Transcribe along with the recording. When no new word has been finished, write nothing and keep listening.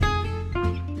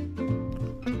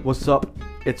What's up?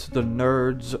 It's the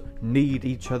Nerds Need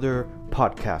Each Other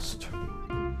podcast.